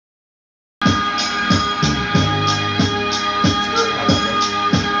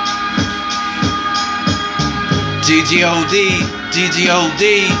G.G.O.D, G.G.O.D,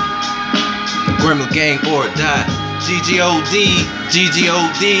 Gremlin gang or die. G.G.O.D,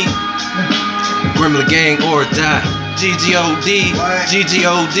 G.G.O.D, Gremlin gang or die. G.G.O.D,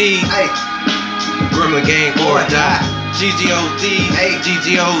 G.G.O.D, Gremlin gang or die. G.G.O.D,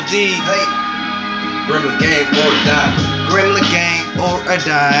 G.G.O.D, Gremlin gang or die. Gremlin gang or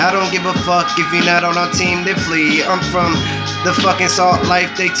die. I don't give a fuck if you're not on our team, then flee. I'm from the fucking Salt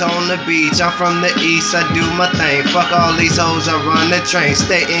Life, Daytona Beach. I'm from the east, I do my thing. Fuck all these hoes, I run the train.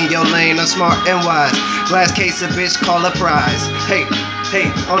 Stay in your lane, I'm smart and wise. Glass case, a bitch, call a prize. Hey,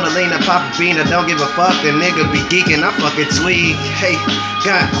 on the lane, I pop a bean. I don't give a fuck, the nigga be geeking, I fucking tweak. Hey,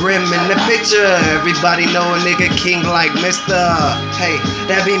 got Grim in the picture. Everybody know a nigga king like Mr. Hey,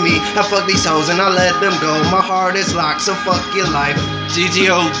 that be me. I fuck these hoes and I let them go. My heart is locked, so fuck your life.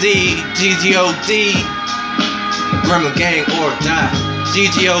 G.G.O.D, G.G.O.D, Gremlin gang or die.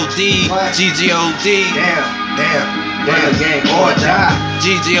 G.G.O.D, G.G.O.D, Gremlin gang or die.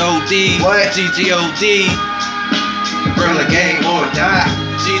 G.G.O.D, G.G.O.D, Gremlin gang or die.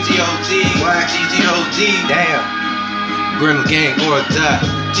 G.G.O.D, G.G.O.D, Gremlin gang or die.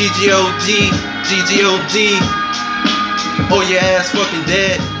 G.G.O.D, G.G.O.D, oh your ass fucking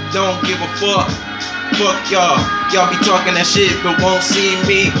dead. Don't give a fuck. Fuck y'all. Y'all be talking that shit but won't see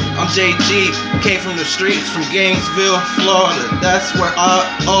me. I'm JG, came from the streets from Gainesville, Florida. That's where I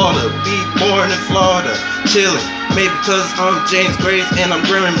oughta be born in Florida. Chillin', maybe because I'm James Graves and I'm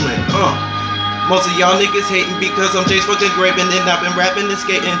Gremlin. Most of y'all niggas hating because I'm James fucking Graven, and I've been rapping and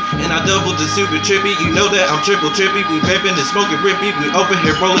skating, and I doubled the super trippy. You know that I'm triple trippy. We vaping and smoking rippy. We over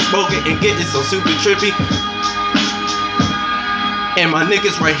here rolling, smoking, and getting so super trippy. And my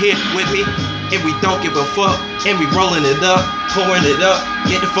niggas right here with me, and we don't give a fuck, and we rolling it up, pouring it up,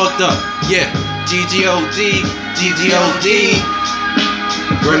 getting fucked up. Yeah, G.G.O.D, G.G.O.D,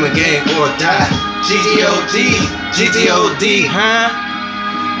 Gremlin gang or die. G.G.O.D, G.G.O.D,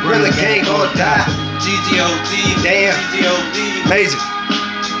 Gremlin gang or die. G.G.O.D, G.G.O.D, Major.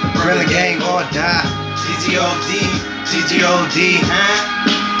 Gremlin gang or die. G.G.O.D, G.G.O.D,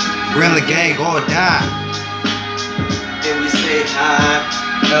 Gremlin gang or die. And we say hi,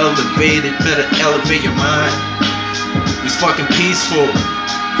 elevated, better elevate your mind. We fucking peaceful.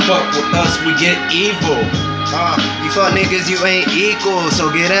 Fuck with us, we get evil. You fuck niggas, you ain't equal.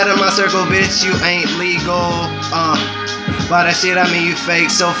 So get out of my circle, bitch, you ain't legal. By that shit, I mean you fake,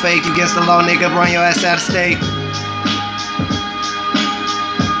 so fake. You against the law, nigga, run your ass out of state.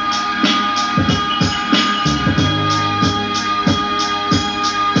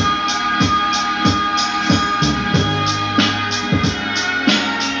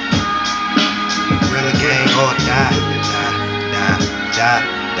 Gremlin gang or die.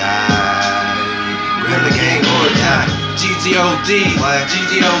 Gremlin gang or die. G.G.O.D,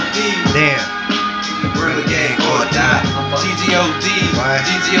 G.G.O.D, Gremlin gang or die. G.G.O.D,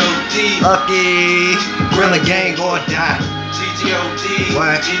 G.G.O.D, Lucky. Gremlin gang or die. G.G.O.D,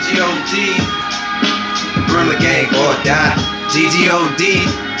 G.G.O.D, Gremlin gang or die. G.G.O.D,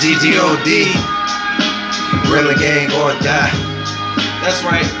 G.G.O.D, Gremlin gang or die. That's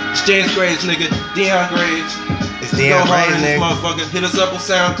right, it's James Graves, nigga. Dion Graves. It's Dion Graves, nigga. Motherfucker. Hit us up on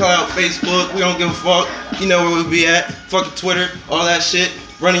SoundCloud, Facebook. We don't give a fuck. You know where we be at. Fucking Twitter, all that shit.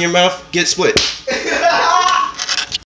 Run in your mouth, get split.